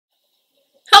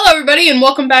Hello everybody and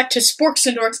welcome back to Sporks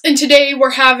and Dorks, and today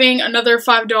we're having another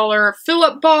 $5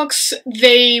 fill-up box.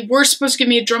 They were supposed to give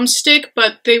me a drumstick,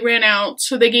 but they ran out,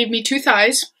 so they gave me 2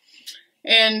 thighs.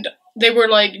 And they were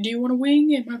like, do you want a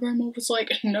wing? And my grandma was like,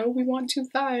 no, we want 2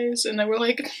 thighs. And they were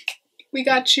like, we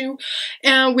got you.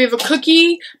 And we have a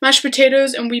cookie, mashed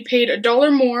potatoes, and we paid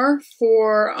 $1 more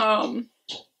for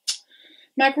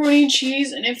macaroni and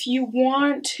cheese. And if you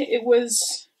want, it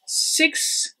was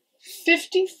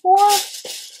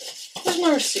 $6.54. Where's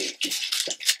my receipt?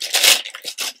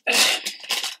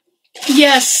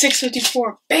 Yes,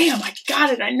 $6.54. Bam, I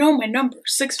got it. I know my number.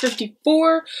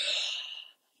 $6.54.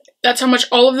 That's how much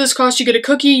all of this costs. You get a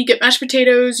cookie, you get mashed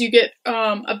potatoes, you get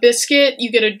a biscuit,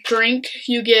 you get a drink,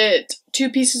 you get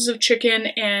 2 pieces of chicken,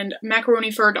 and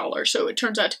macaroni for $1. So it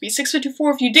turns out to be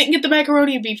 $6.54. If you didn't get the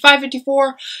macaroni, it'd be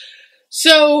 $5.54.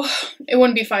 So it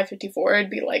wouldn't be $5.54. It'd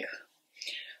be like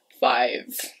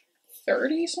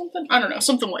 $5.30 something? I don't know,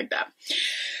 something like that.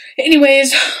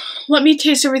 Anyways, let me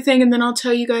taste everything and then I'll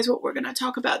tell you guys what we're gonna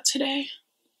talk about today.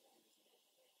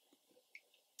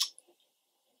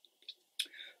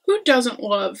 Who doesn't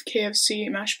love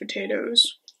KFC mashed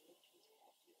potatoes?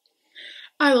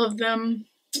 I love them.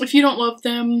 If you don't love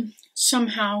them,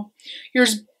 somehow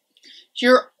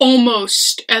you're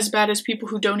almost as bad as people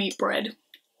who don't eat bread.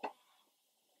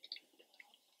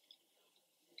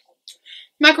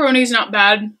 Macaroni's not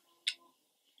bad.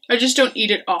 I just don't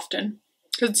eat it often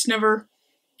because it's never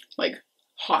like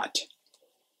hot.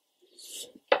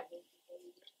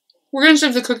 We're gonna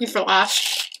save the cookie for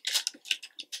last.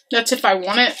 That's if I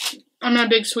want it. I'm not a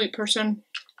big sweet person.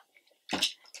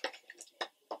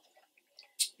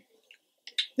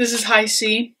 This is high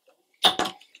C,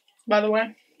 by the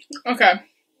way. Okay.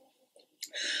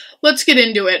 Let's get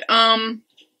into it.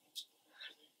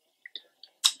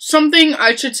 Something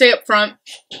I should say up front,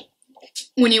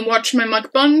 when you watch my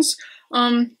mukbangs,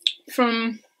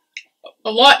 from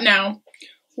a lot now,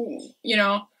 you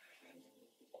know,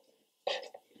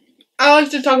 I like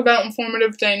to talk about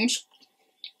informative things.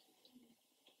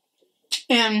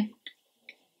 And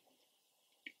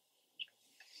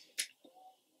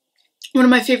one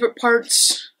of my favorite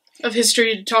parts of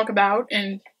history to talk about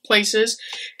and places.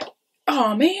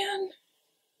 Oh man.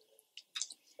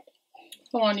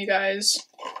 Hold on, you guys.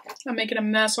 I'm making a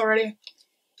mess already.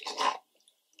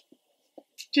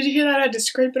 Did you hear that? I had to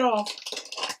scrape it off.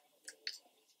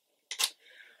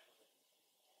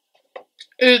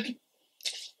 It's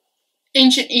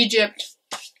ancient Egypt.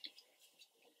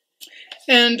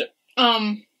 And,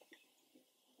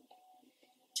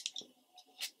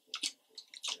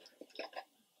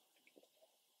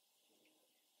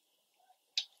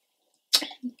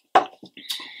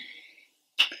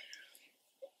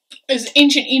 is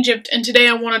ancient Egypt, and today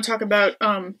I want to talk about,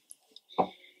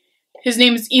 his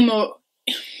name is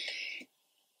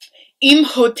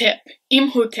Imhotep.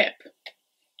 Imhotep.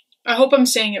 I hope I'm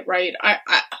saying it right. I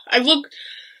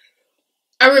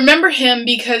remember him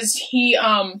because he,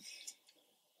 I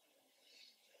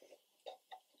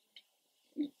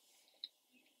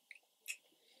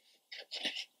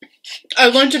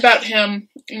learned about him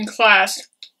in class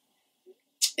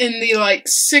in the,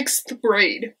 6th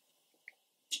grade.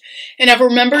 And I've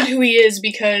remembered who he is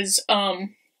because,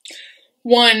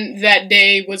 one, that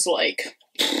day was like,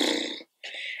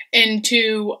 and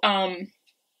 2,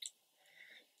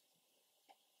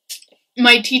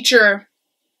 my teacher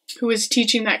who was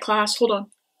teaching that class, hold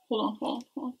on. Oh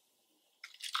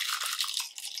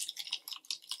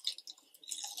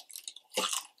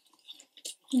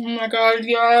my god,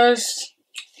 yes.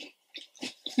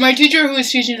 My teacher who was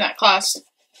teaching that class,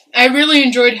 I really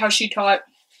enjoyed how she taught.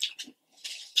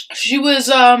 She was,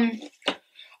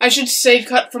 I should say,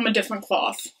 cut from a different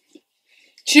cloth.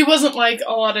 She wasn't like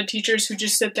a lot of teachers who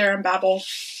just sit there and babble.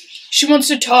 She wants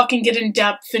to talk and get in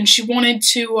depth, and she wanted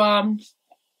to,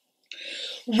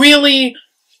 really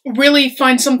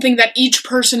find something that each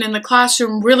person in the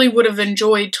classroom really would have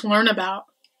enjoyed to learn about.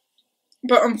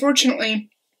 But unfortunately,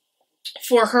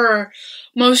 for her,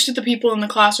 most of the people in the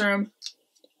classroom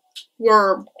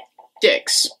were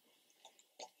dicks.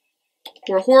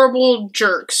 Were horrible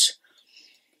jerks.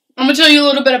 I'm gonna tell you a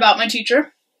little bit about my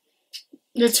teacher.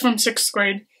 It's from 6th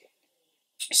grade.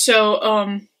 So,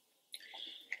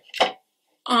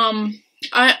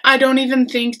 I don't even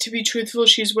think, to be truthful,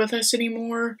 she's with us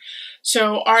anymore.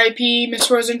 So, R.I.P. Miss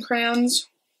Rosencrantz.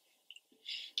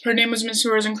 Her name was Miss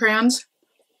Rosencrantz.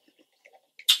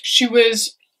 She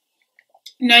was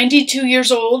 92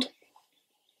 years old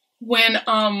when,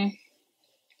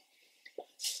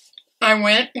 I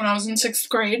went when I was in 6th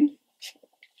grade.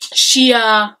 She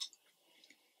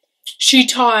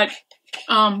taught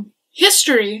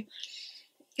history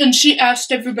And she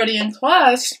asked everybody in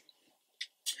class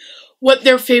what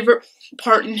their favorite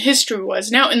part in history was.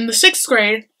 Now, in the 6th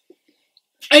grade,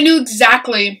 I knew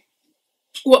exactly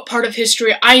what part of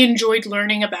history I enjoyed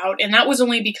learning about, and that was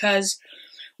only because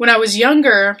when I was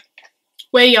younger,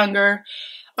 way younger,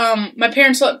 my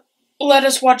parents let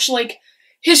us watch, like,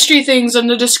 history things on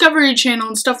the Discovery Channel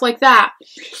and stuff like that.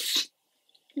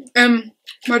 And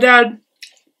my dad,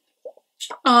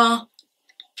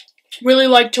 really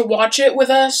liked to watch it with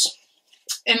us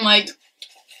and, like,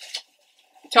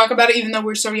 talk about it. Even though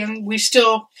we're so young, we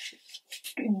still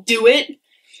do it.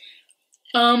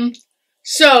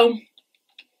 So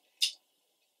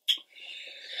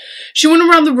she went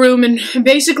around the room, and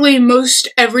basically most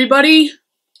everybody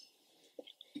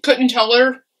couldn't tell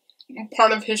her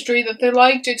part of history that they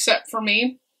liked, except for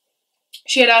me.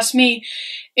 She had asked me,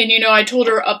 and, you know, I told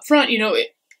her up front, you know,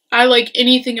 I like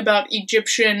anything about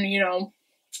Egyptian, you know,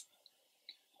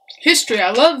 history. I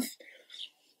love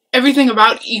everything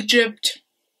about Egypt.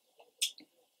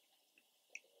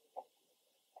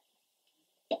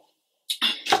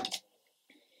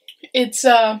 It's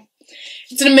an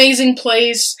amazing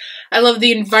place. I love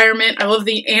the environment. I love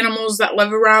the animals that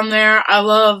live around there. I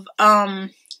love,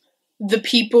 the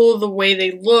people, the way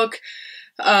they look,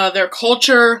 their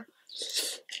culture.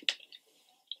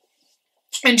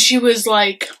 And she was,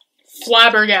 like,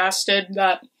 flabbergasted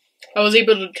that I was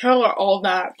able to tell her all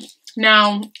that.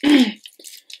 Now,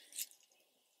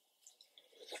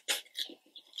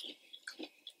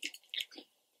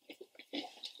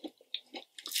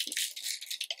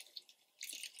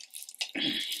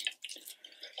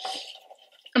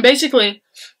 I'm basically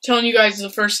telling you guys the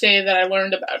first day that I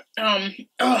learned about,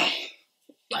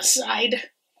 my side.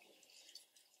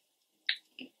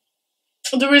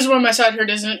 The reason why my side hurt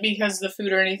isn't because of the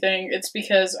food or anything. It's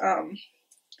because,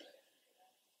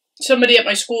 somebody at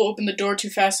my school opened the door too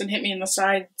fast and hit me in the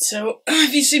side. So,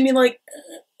 if you see me, like,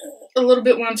 a little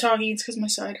bit when I'm talking, it's because my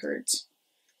side hurts.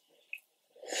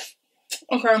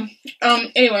 Okay.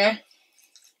 Anyway.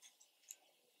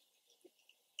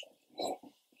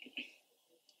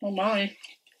 Oh my.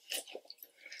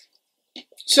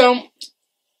 So,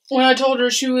 when I told her,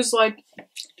 she was like,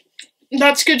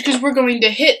 that's good because we're going to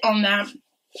hit on that.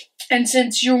 And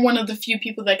since you're one of the few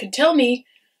people that could tell me,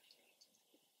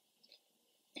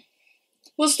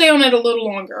 we'll stay on it a little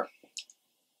longer.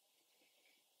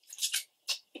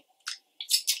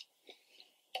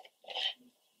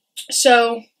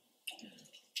 So,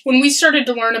 when we started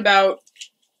to learn about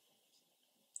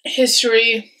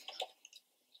history,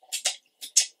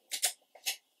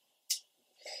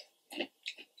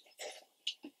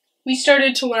 we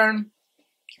started to learn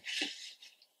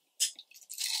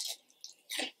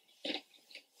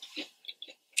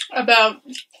about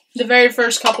the very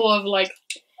first couple of, like,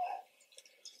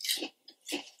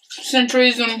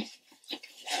 centuries, and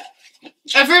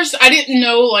at first I didn't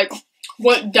know, like,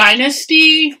 what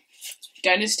dynasty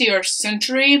or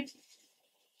century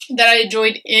that I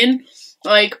enjoyed in.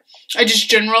 Like, I just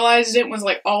generalized it, was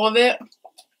like all of it.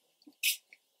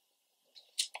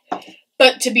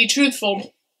 But to be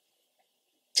truthful,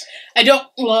 I don't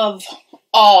love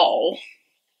all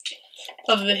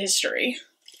of the history.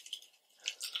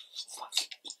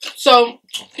 So,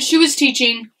 she was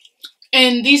teaching,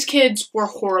 and these kids were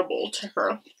horrible to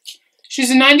her.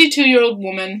 She's a 92-year-old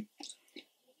woman,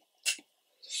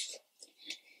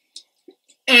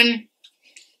 and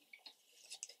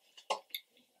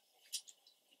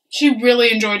she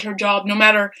really enjoyed her job, no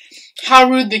matter how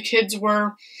rude the kids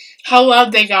were, how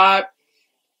loud they got.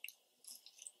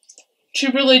 She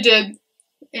really did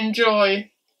enjoy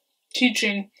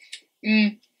teaching.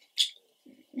 Even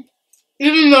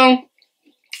though,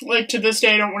 like, to this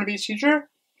day I don't want to be a teacher,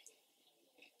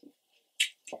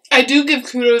 I do give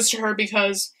kudos to her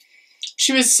because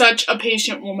she was such a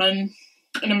patient woman,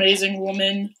 an amazing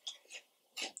woman.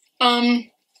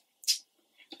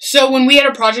 So when we had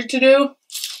a project to do,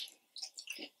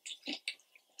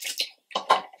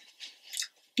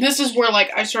 this is where,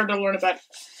 like, I started to learn about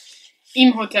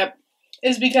Imhotep,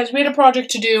 is because we had a project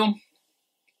to do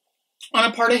on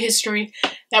a part of history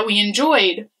that we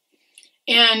enjoyed,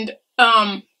 and,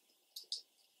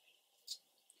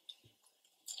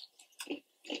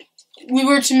 we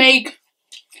were to make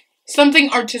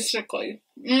something artistically.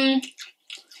 And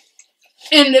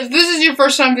if this is your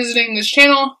first time visiting this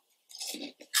channel,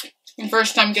 and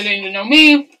first time getting to know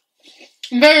me,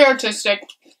 I'm very artistic.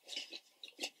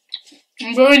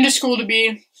 I'm going to school to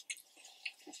be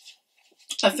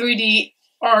a 3D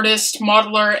artist,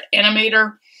 modeler,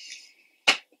 animator.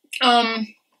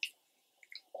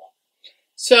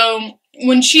 So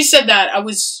when she said that, I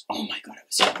was, oh my god, I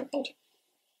was so thrilled.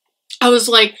 I was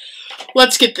like,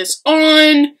 let's get this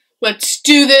on. Let's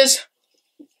do this.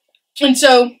 And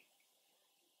so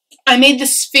I made the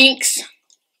Sphinx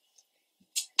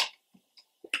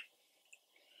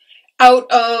out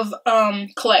of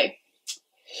clay.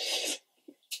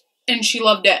 And she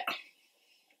loved it.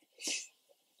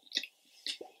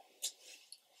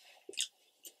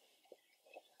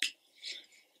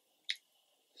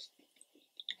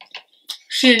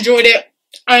 She enjoyed it.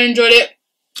 I enjoyed it.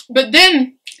 But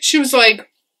then she was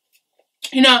like,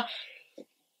 you know,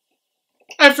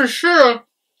 I for sure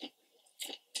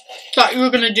thought you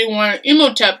were going to do one of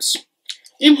Imhotep's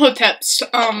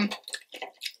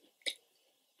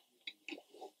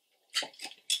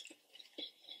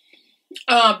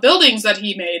buildings that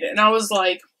he made. And I was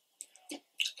like,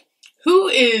 who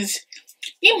is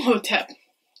Imhotep?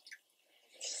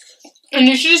 And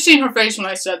you should have seen her face when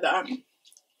I said that.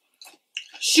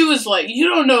 She was like, you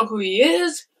don't know who he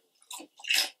is?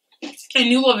 And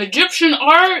you love Egyptian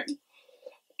art?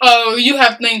 Oh, you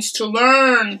have things to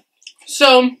learn.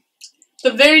 So,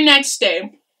 the very next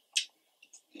day,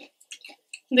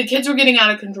 the kids were getting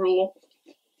out of control.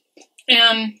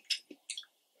 And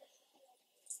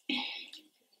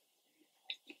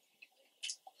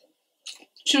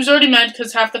she was already mad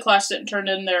because half the class didn't turn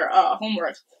in their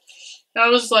homework. And I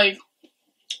was like,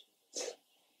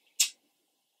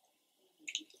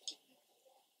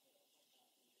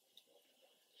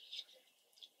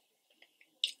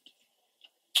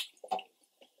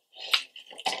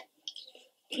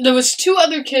 there was 2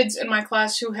 other kids in my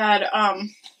class who had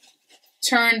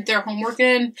turned their homework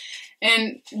in,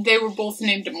 and they were both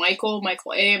named Michael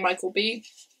A and Michael B.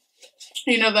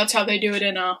 You know, that's how they do it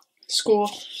in school.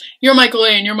 You're Michael A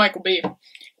and you're Michael B.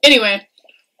 Anyway,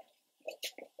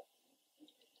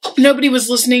 nobody was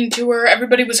listening to her.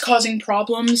 Everybody was causing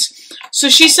problems. So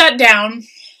she sat down,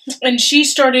 and she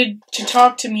started to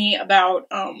talk to me about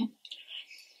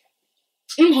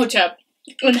Imhotep,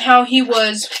 and how he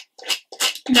was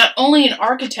not only an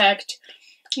architect,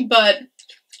 but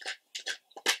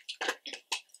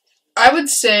I would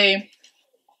say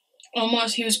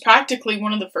almost he was practically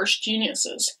one of the first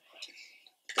geniuses.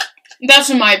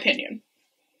 That's in my opinion.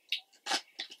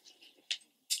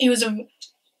 He was a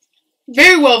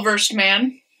very well-versed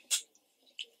man.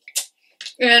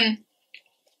 And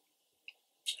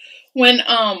when,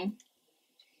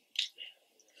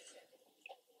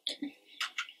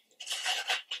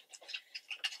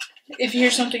 if you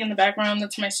hear something in the background,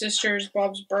 that's my sister's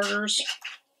Bob's Burgers.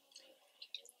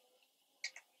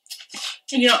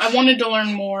 You know, I wanted to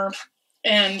learn more,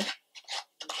 and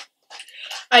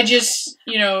I just,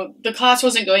 you know, the class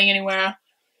wasn't going anywhere.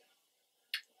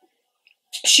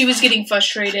 She was getting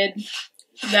frustrated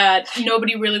that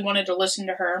nobody really wanted to listen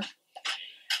to her.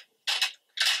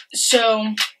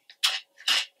 So,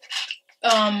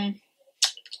 I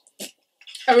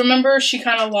remember she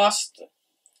kind of lost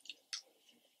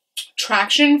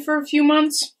traction for a few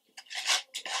months.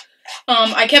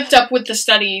 I kept up with the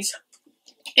studies,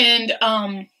 and,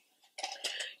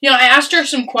 you know, I asked her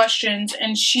some questions,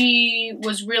 and she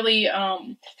was really,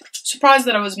 surprised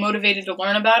that I was motivated to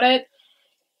learn about it.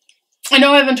 I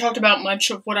know I haven't talked about much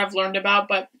of what I've learned about,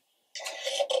 but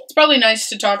it's probably nice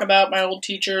to talk about my old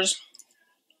teachers.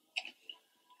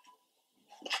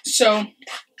 So,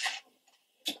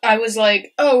 I was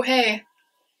like, oh, hey,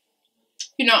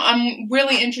 you know, I'm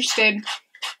really interested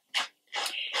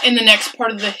in the next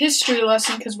part of the history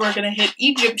lesson, because we're going to hit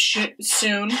Egypt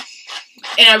soon,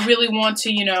 and I really want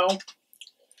to, you know,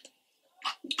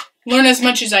 learn as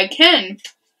much as I can.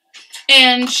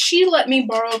 And she let me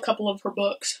borrow a couple of her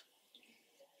books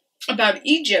about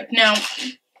Egypt. Now,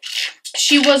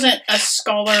 she wasn't a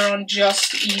scholar on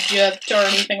just Egypt or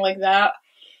anything like that.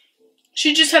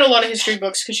 She just had a lot of history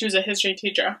books because she was a history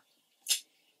teacher.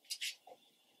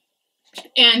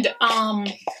 And,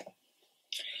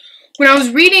 when I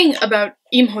was reading about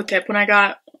Imhotep, when I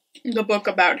got the book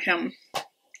about him,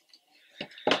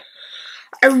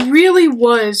 I really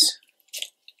was,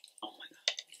 oh my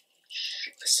god,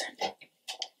 listen,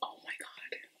 oh my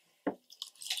god.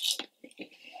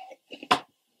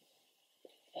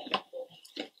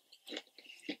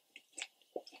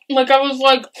 Like, I was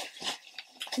like,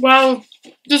 wow,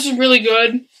 this is really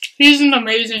good. He's an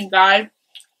amazing guy.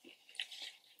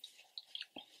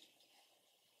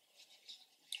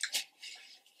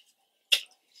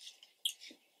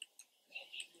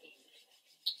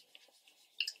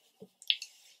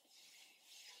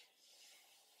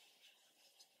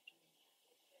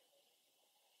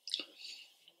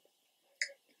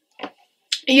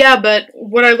 Yeah, but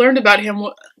what I learned about him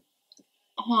was,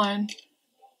 oh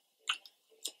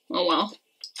well,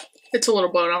 it's a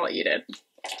little bone, I'll eat it.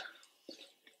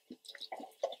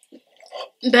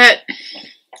 that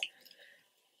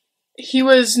he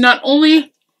was not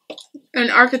only an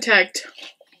architect,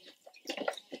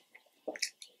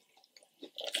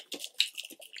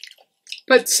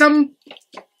 but some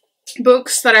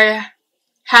books that I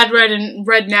had read and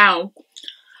read now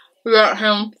about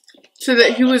him so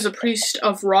that he was a priest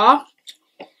of Ra.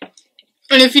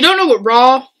 And if you don't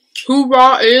know who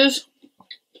Ra is,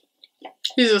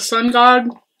 he's a sun god.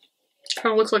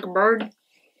 Kind of looks like a bird.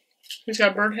 He's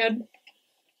got a bird head.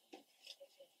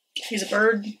 He's a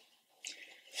bird.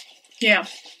 Yeah.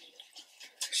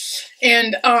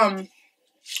 And,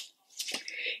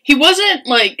 he wasn't,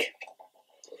 like,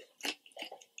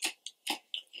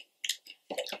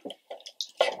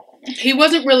 he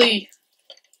wasn't really,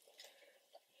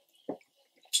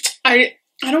 I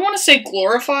don't want to say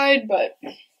glorified, but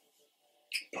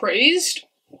praised.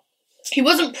 He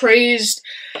wasn't praised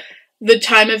the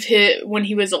time of when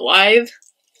he was alive.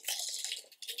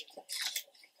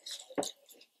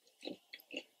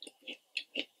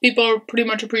 People pretty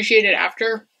much appreciate it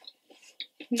after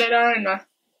they die, and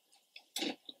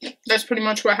that's pretty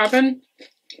much what happened.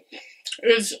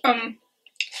 It was,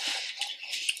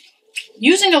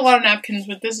 using a lot of napkins,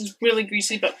 but this is really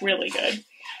greasy, but really good.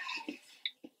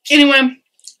 Anyway,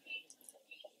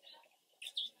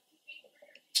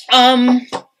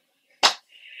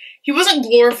 he wasn't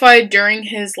glorified during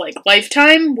his, like,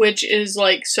 lifetime, which is,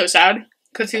 like, so sad,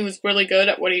 because he was really good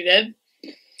at what he did.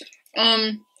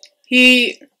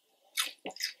 He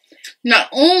not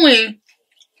only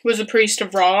was a priest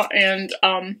of Ra and,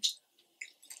 an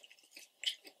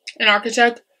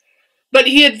architect, but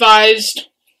he advised,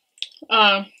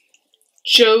 Djoser,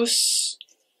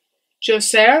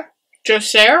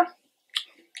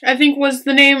 I think was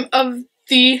the name of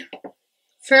the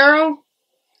pharaoh.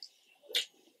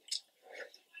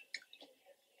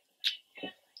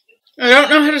 I don't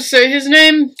know how to say his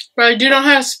name, but I do know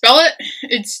how to spell it.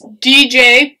 It's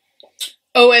Djoser.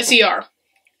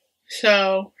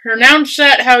 So, pronounce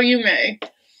that how you may.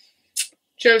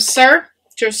 Djoser.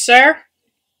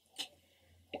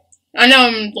 I know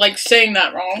I'm, like, saying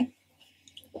that wrong.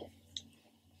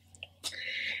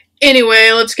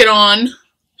 Anyway, let's get on.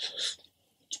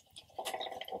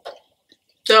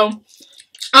 So,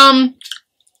 not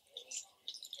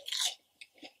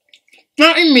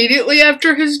immediately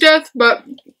after his death, but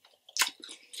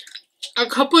a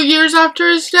couple years after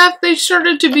his death, they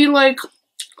started to be like,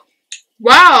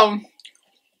 wow,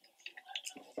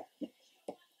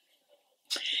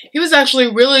 he was actually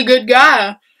a really good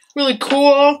guy, really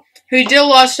cool, he did a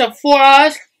lot of stuff for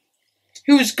us,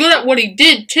 he was good at what he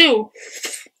did, too,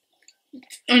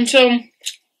 and so,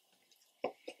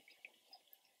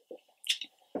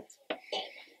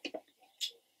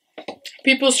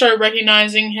 people started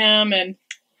recognizing him, and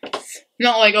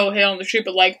not like, oh, hey, on the street,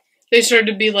 but, like, they started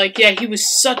to be like, yeah, he was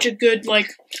such a good,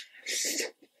 like,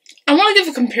 I want to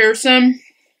give a comparison.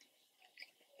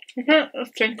 I can't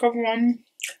think of one.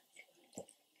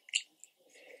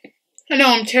 I know,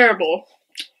 I'm terrible.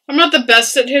 I'm not the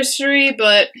best at history,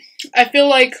 but I feel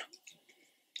like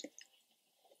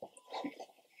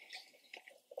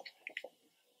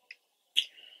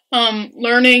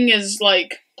learning is,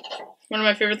 like, one of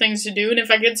my favorite things to do, and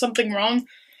if I get something wrong,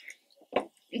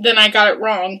 then I got it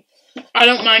wrong. I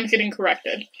don't mind getting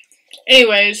corrected.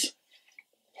 Anyways,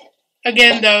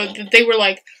 again, though, they were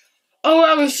like, oh,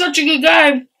 I was such a good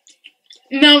guy.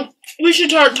 Now, we should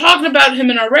start talking about him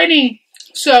in our writing.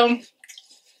 So,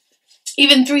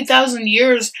 even 3,000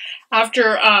 years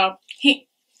after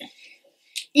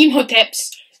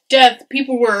Imhotep's death,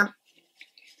 people were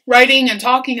writing and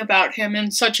talking about him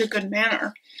in such a good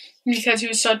manner. Because he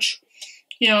was such,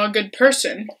 you know, a good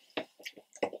person.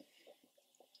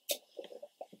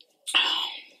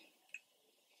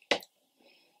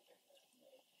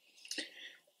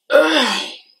 Ugh.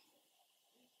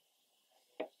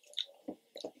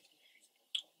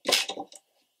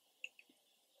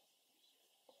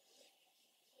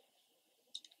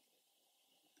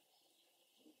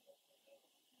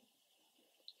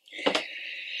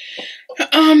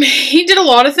 He did a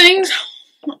lot of things.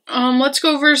 Let's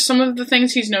go over some of the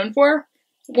things he's known for.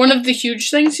 One of the huge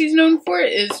things he's known for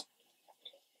is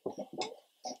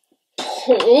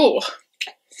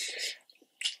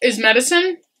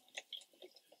medicine.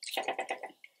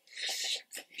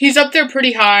 He's up there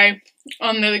pretty high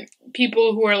on the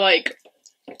people who are like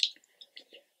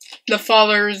the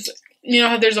fathers. You know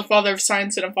how there's a father of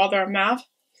science and a father of math?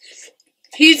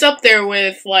 He's up there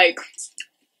with like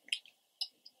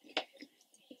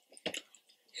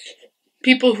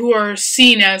people who are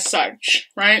seen as such,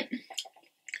 right?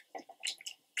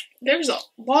 There's a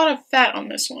lot of fat on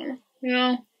this one, you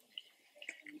know?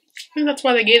 I think that's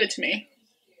why they gave it to me.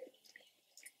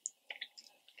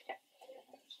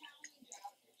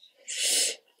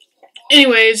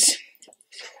 anyways,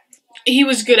 he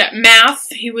was good at math.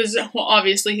 Well,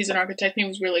 obviously he's an architect, and he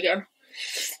was really good.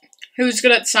 He was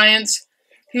good at science.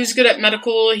 He was good at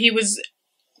medical. He was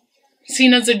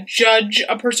seen as a judge,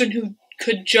 a person who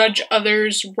could judge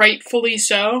others rightfully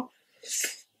so.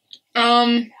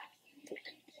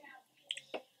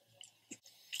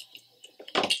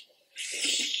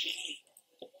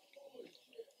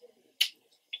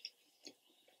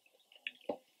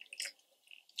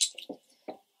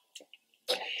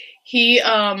 He,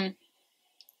 I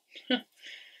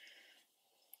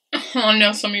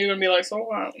know some of you are gonna be like, so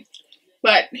what?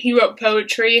 But he wrote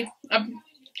poetry.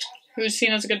 He was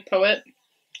seen as a good poet.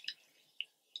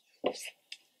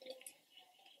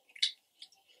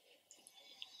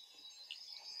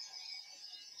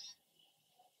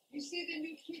 You see the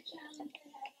new cute challenge they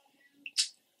have on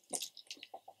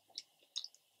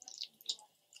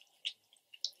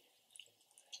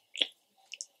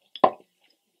now?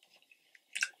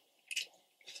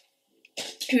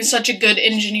 He was such a good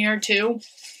engineer, too.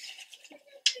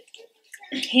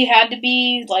 He had to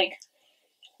be, like,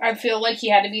 I feel like he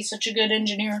had to be such a good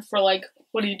engineer for, like,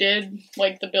 what he did,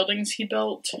 like, the buildings he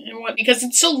built, and what, because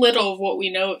it's so little of what we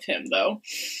know of him, though.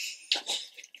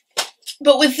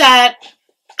 But with that,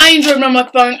 I enjoyed my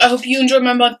mukbang. I hope you enjoyed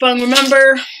my mukbang.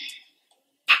 Remember,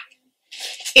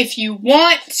 if you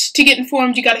want to get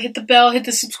informed, you gotta hit the bell, hit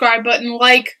the subscribe button,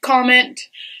 like, comment,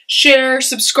 share,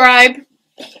 subscribe,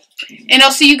 and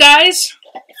I'll see you guys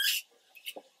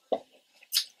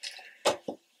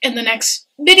in the next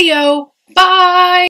video. Bye!